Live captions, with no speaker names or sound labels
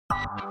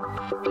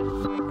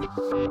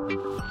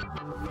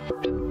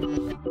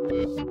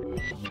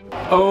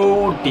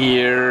Oh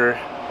dear.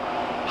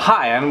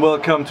 Hi and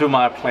welcome to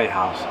my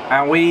playhouse.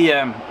 And we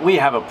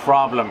have a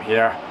problem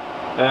here.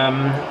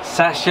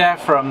 Sasha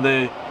from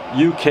the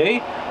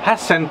UK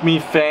has sent me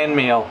fan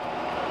mail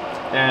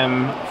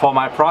for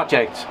my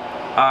project.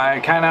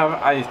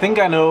 I think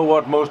I know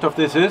what most of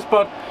this is,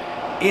 but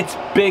it's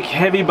big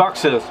heavy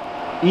boxes.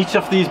 Each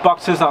of these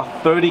boxes are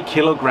 30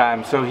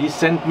 kilograms, so he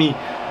sent me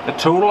a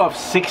total of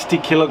 60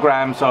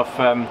 kilograms of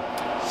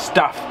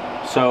stuff.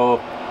 So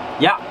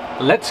yeah,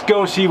 let's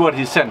go see what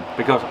he sent,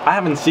 because I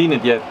haven't seen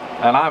it yet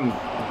and I'm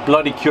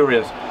bloody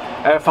curious.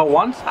 For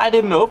once I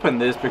didn't open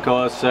this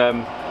because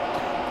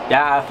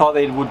yeah, I thought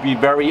it would be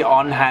very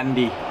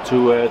unhandy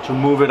to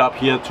move it up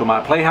here to my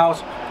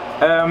playhouse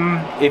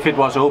if it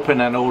was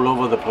open and all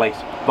over the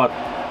place. But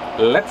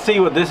let's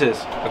see what this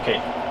is. Okay,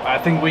 I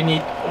think we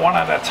need one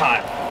at a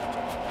time.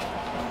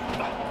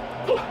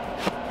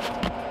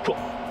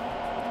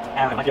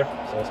 And I'm here,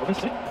 so it's open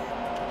to me.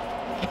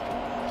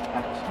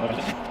 And open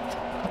to me.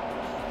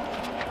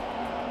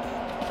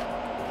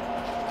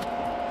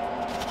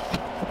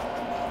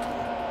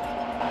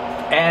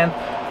 And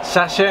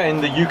Sasha in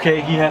the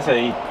UK, he has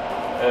a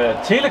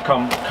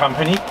telecom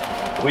company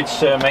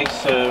which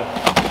makes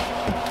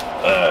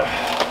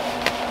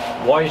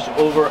voice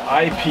over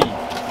IP.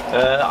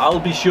 I'll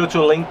be sure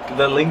to link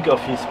the link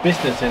of his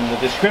business in the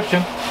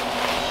description.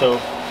 So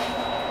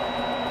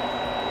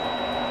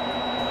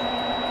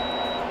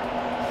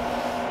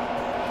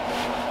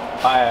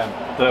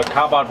the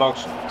cardboard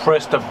box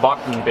pressed a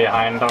button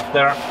behind up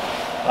there.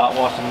 That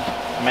wasn't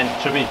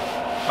meant to be.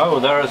 Oh,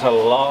 there is a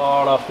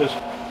lot of this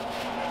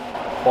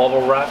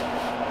bubble wrap,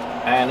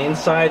 and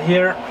inside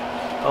here,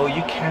 oh,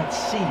 you can't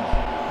see,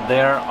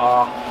 there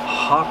are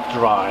hard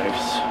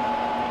drives.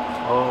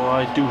 Oh,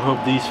 I do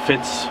hope these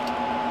fits.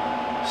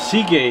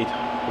 Seagate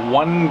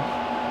 1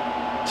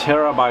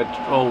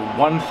 terabyte or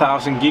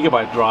 1000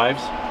 gigabyte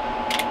drives.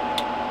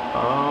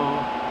 Oh,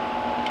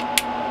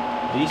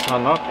 these are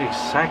not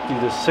exactly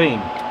the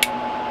same.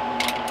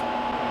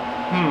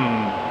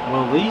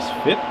 Will these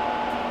fit?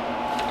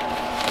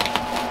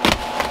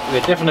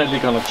 We're definitely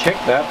gonna check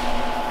that.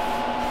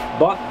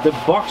 But the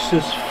box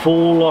is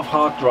full of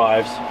hard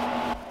drives.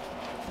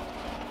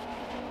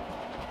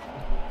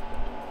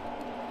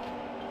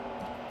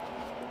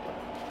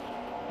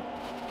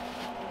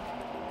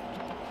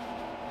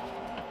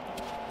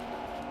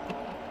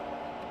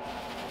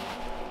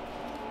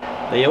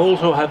 They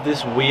also have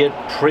this weird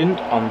print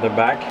on the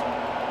back,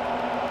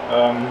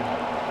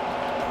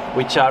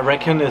 which I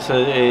reckon is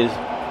a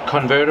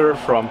converter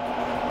from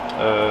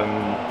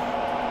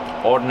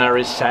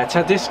ordinary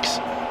SATA discs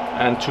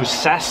and to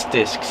SAS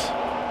discs.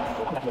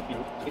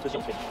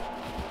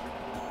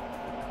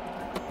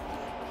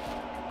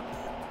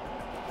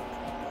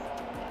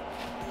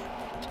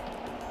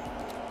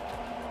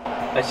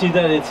 I see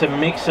that it's a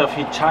mix of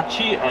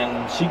Hitachi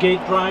and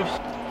Seagate drives.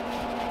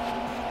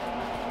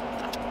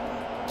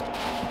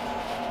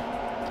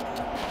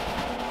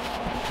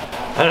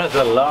 There's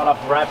a lot of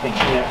wrapping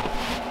here.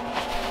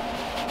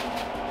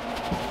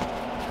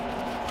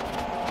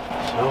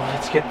 So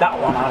let's get that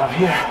one out of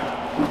here.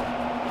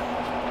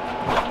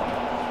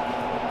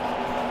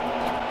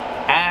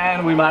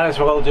 And we might as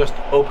well just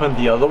open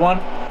the other one.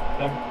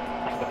 There.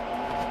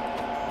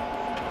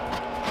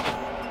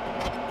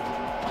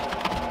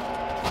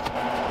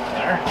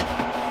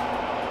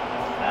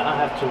 And I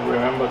have to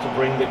remember to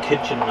bring the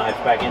kitchen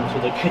knife back into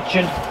the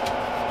kitchen.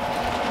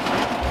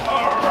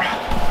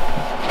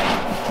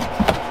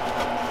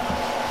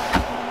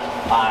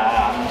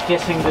 I'm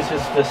guessing this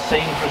is the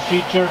same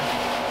procedure.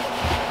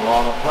 A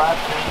lot of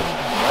wrapping.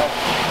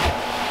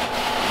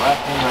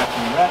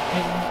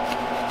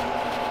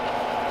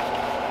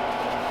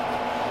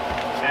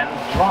 And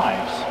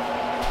drives.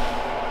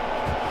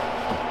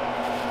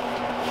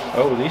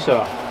 Oh, these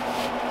are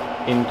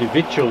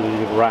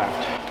individually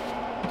wrapped.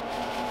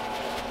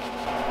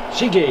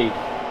 Seagate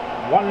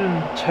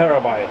 1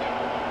 terabyte.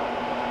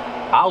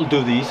 I'll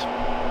do these.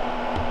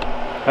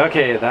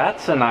 Okay,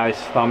 that's a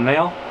nice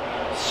thumbnail.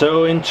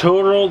 So in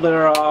total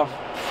there are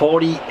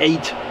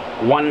 48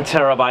 1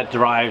 terabyte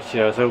drives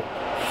here, so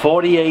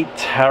 48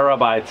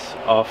 terabytes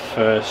of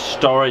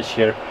storage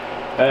here.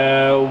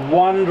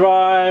 One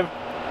drive,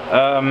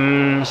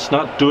 it's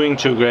not doing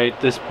too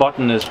great. This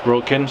button is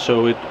broken,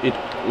 so it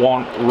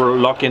won't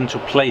lock into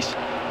place.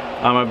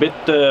 I'm a bit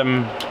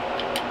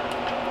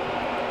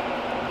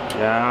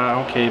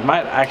yeah, okay, it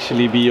might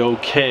actually be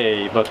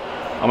okay, but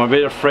I'm a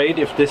bit afraid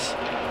if this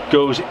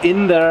goes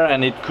in there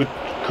and it could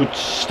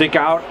stick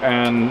out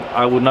and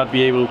I would not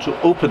be able to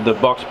open the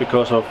box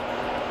because of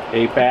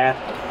a bad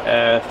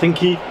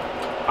thingy.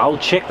 I'll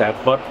check that,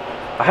 but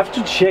I have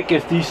to check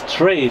if these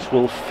trays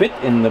will fit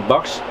in the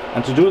box,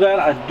 and to do that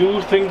I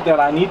do think that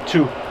I need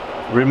to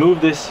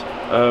remove this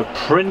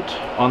print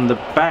on the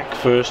back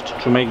first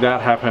to make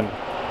that happen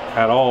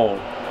at all.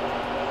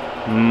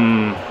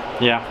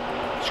 Yeah,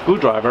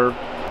 screwdriver.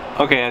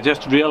 Okay, I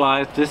just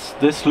realized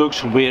this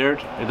looks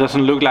weird. It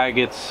doesn't look like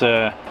it's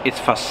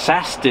for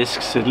SAS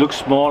disks. It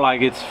looks more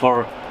like it's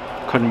for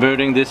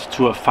converting this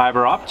to a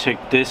fiber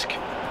optic disk.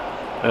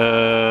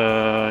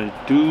 I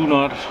do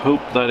not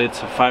hope that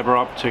it's a fiber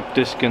optic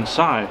disk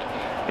inside.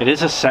 It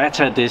is a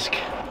SATA disk.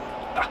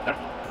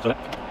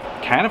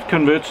 Kind of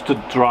converts the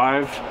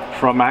drive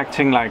from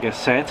acting like a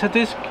SATA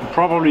disk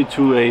probably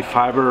to a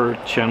fiber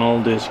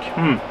channel disk.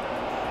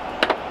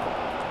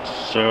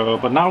 So,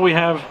 but now we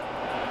have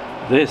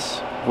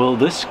this. Will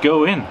this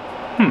go in?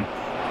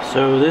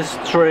 So this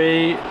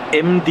tray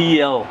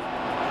MDL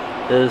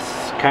is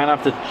kind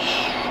of the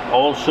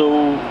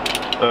also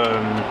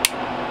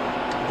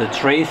the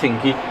tray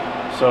thingy.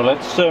 So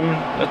let's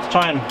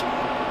try and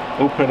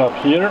open it up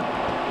here.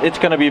 It's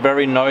gonna be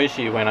very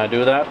noisy when I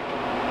do that.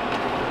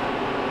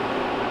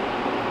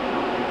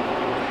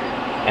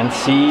 And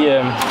see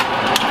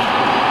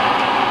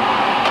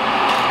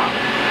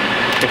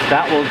if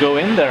that will go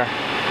in there.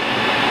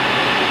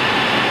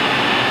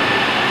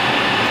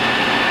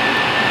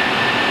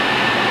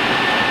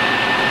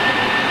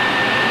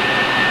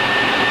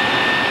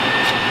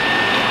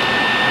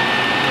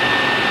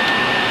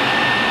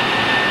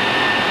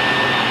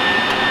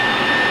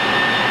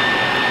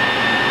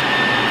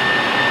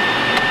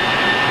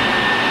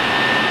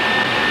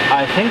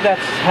 I think that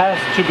has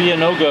to be a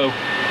no-go.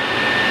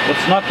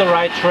 It's not the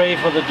right tray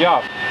for the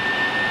job.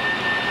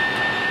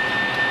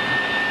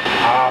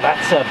 Ah,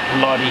 that's a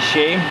bloody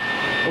shame.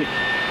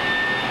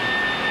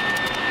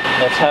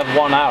 Let's have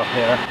one out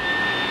here.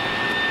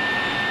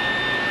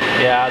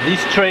 Yeah,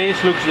 these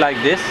trays looks like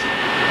this.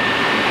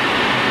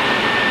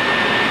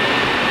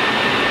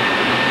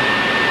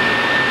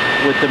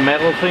 With the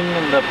metal thing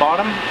in the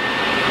bottom.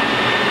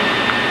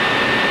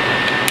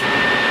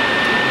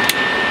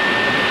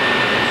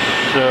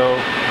 So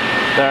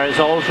there is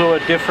also a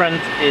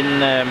difference in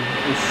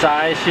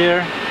size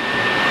here.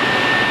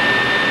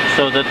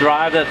 So the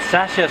drive that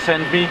Sasha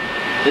sent me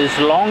is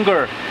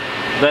longer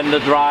than the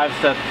drive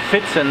that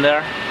fits in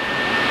there.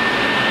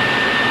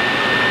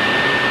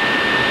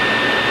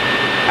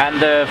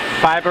 And the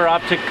fiber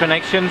optic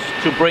connections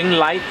to bring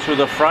light to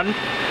the front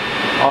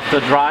of the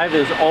drive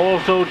is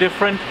also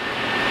different.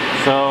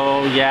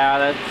 So yeah,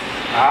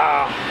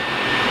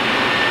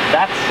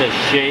 that's a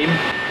shame.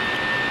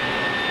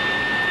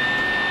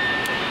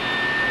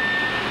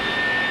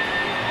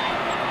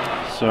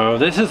 So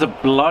this is a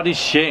bloody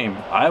shame.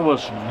 I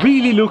was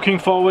really looking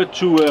forward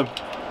to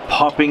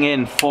popping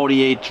in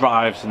 48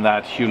 drives in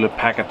that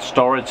Hewlett-Packard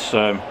storage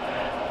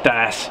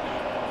DAS,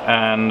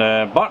 and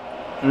but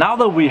now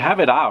that we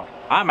have it out,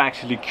 I'm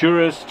actually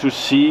curious to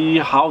see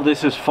how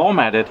this is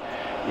formatted,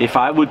 if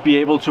I would be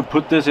able to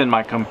put this in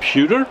my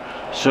computer.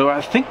 So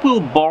I think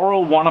we'll borrow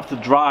one of the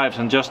drives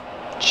and just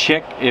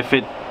check if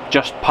it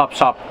just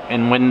pops up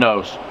in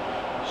Windows.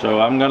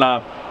 So I'm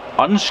gonna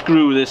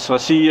unscrew this. I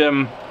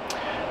see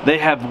they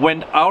have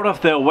went out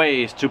of their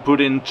ways to put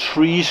in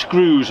 3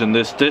 screws in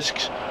this disc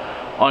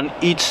on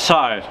each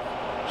side.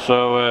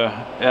 So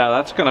yeah,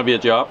 that's gonna be a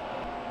job.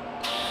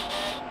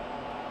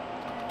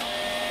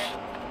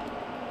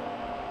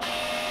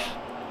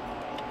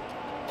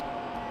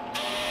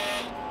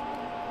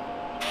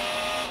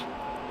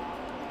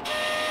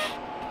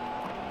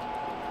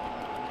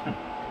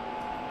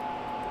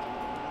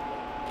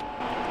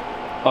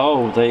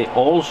 Oh, they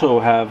also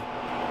have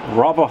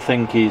rubber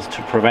thingies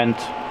to prevent.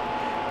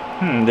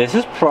 This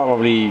is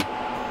probably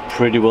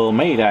pretty well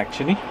made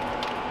actually.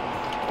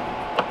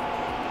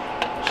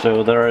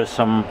 So there are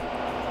some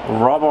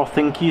rubber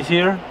thingies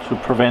here to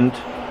prevent,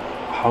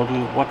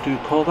 what do you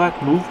call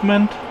that?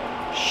 Movement?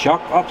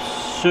 Shock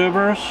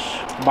absorbers?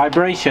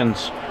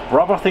 Vibrations.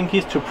 Rubber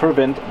thingies to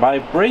prevent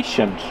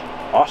vibrations.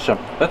 Awesome.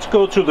 Let's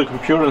go to the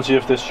computer and see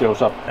if this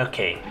shows up.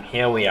 Okay,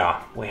 here we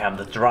are. We have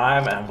the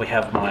drive and we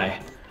have my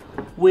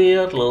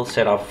weird little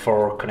setup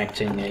for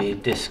connecting a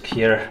disk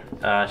here.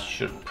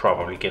 Should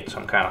probably get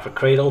some kind of a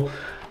cradle.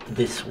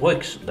 This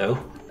works though.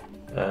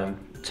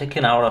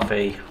 Taken out of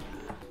a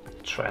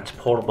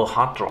transportable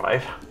hard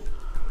drive.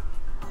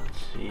 Let's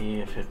see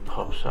if it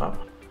pops up.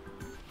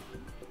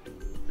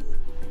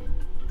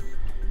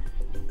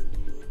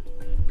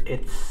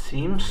 It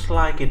seems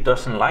like it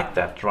doesn't like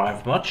that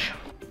drive much.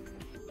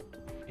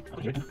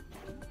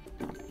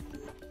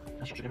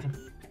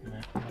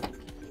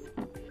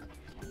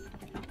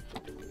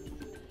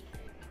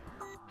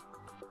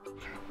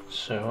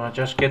 So I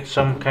just get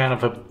some kind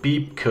of a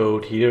beep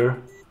code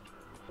here.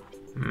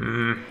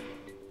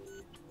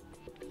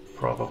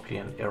 Probably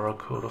an error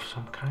code of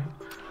some kind.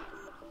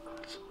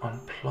 Let's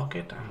unplug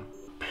it and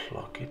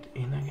plug it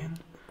in again.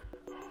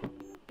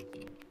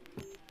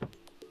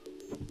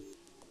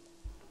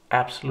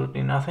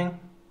 Absolutely nothing.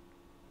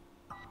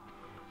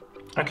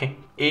 Okay,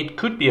 it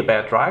could be a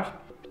bad drive.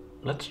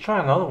 Let's try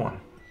another one.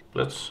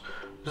 This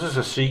is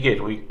a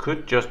Seagate. We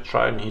could just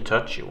try an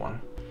Hitachi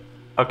one.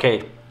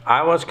 Okay,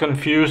 I was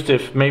confused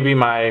if maybe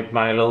my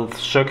little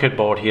circuit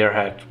board here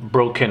had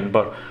broken,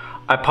 but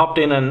I popped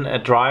in a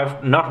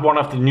drive, not one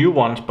of the new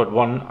ones, but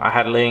one I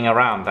had laying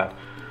around that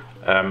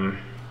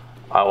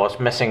I was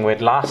messing with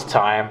last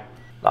time,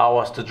 That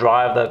was the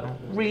drive that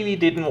really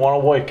didn't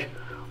want to work.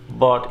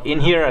 But in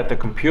here at the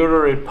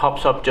computer it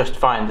pops up just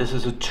fine. This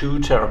is a 2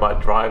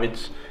 terabyte drive.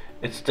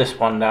 It's this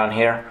one down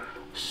here.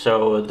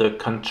 So the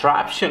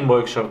contraption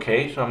works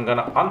okay. So I'm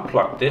gonna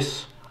unplug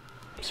this.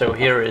 So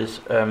here is,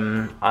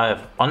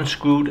 I've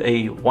unscrewed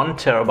a 1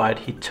 terabyte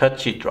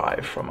Hitachi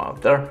drive from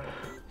out there.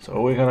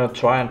 So we're gonna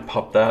try and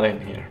pop that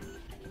in here.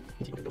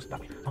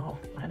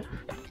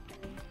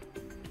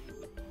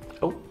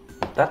 Oh,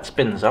 that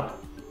spins up.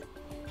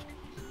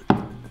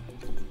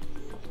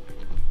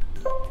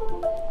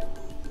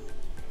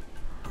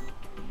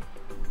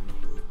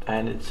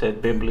 And it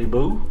said bibbly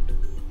boo.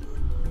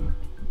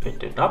 It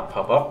did not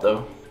pop up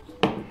though.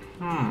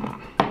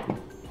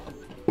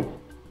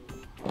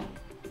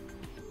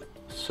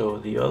 So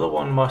the other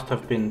one must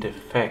have been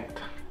defect.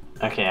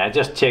 Okay, I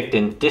just checked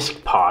in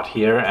disk part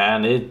here,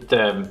 and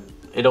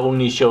it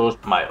only shows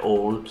my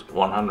old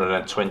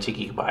 120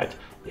 gigabyte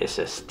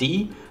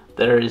SSD.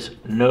 There is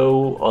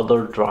no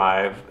other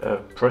drive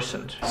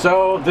present.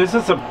 So this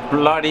is a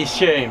bloody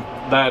shame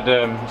that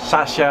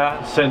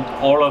Sasha sent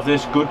all of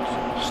this good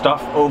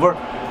stuff over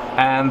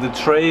and the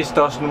trace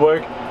doesn't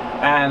work,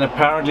 and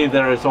apparently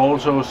there is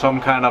also some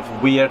kind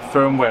of weird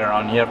firmware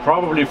on here,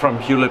 probably from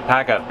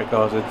Hewlett-Packard,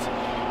 because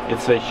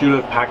it's a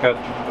Hewlett-Packard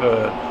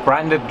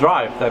branded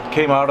drive that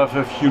came out of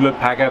a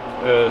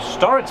Hewlett-Packard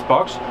storage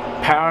box,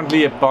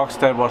 apparently a box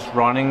that was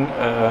running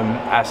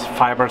as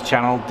fiber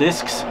channel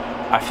disks.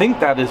 I think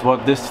that is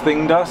what this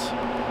thing does,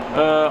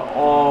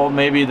 or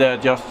maybe they're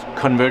just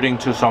converting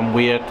to some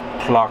weird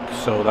plug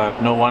so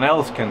that no one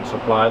else can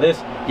supply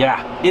this.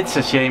 Yeah, it's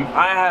a shame.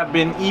 I have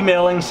been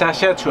emailing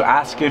Sasha to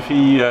ask if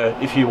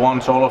he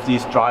wants all of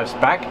these drives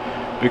back,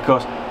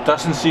 because it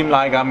doesn't seem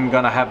like I'm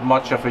gonna have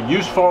much of a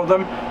use for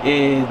them.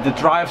 The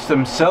drives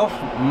themselves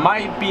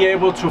might be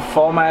able to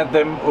format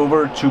them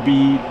over to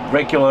be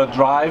regular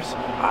drives.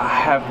 I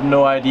have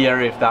no idea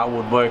if that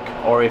would work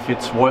or if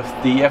it's worth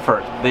the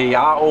effort. They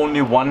are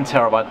only 1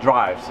 terabyte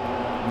drives.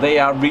 They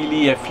are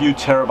really a few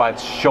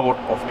terabytes short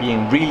of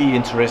being really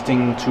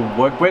interesting to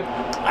work with.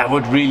 I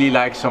would really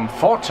like some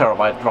 4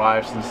 terabyte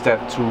drives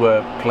instead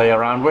to play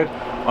around with.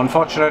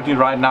 Unfortunately,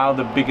 right now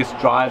the biggest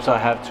drives I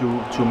have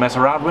to mess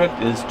around with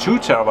is 2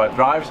 terabyte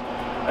drives,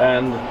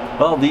 and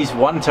well, these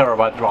 1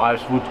 terabyte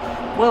drives would,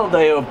 well,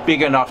 they are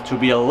big enough to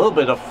be a little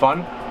bit of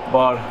fun,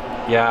 but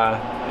yeah,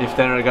 if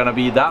they're gonna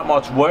be that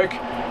much work,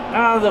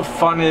 the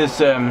fun is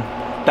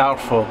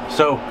doubtful.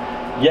 So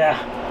yeah,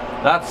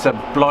 that's a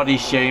bloody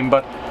shame.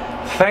 But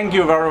thank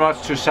you very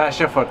much to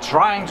Sasha for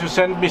trying to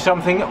send me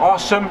something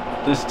awesome.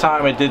 This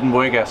time it didn't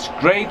work as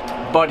great,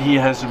 but he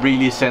has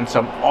really sent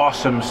some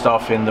awesome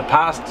stuff in the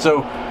past.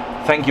 So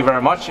thank you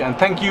very much, and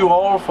thank you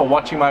all for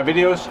watching my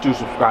videos. Do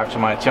subscribe to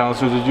my channel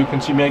so that you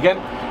can see me again,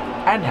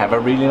 and have a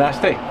really nice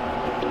day.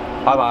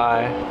 Bye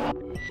bye.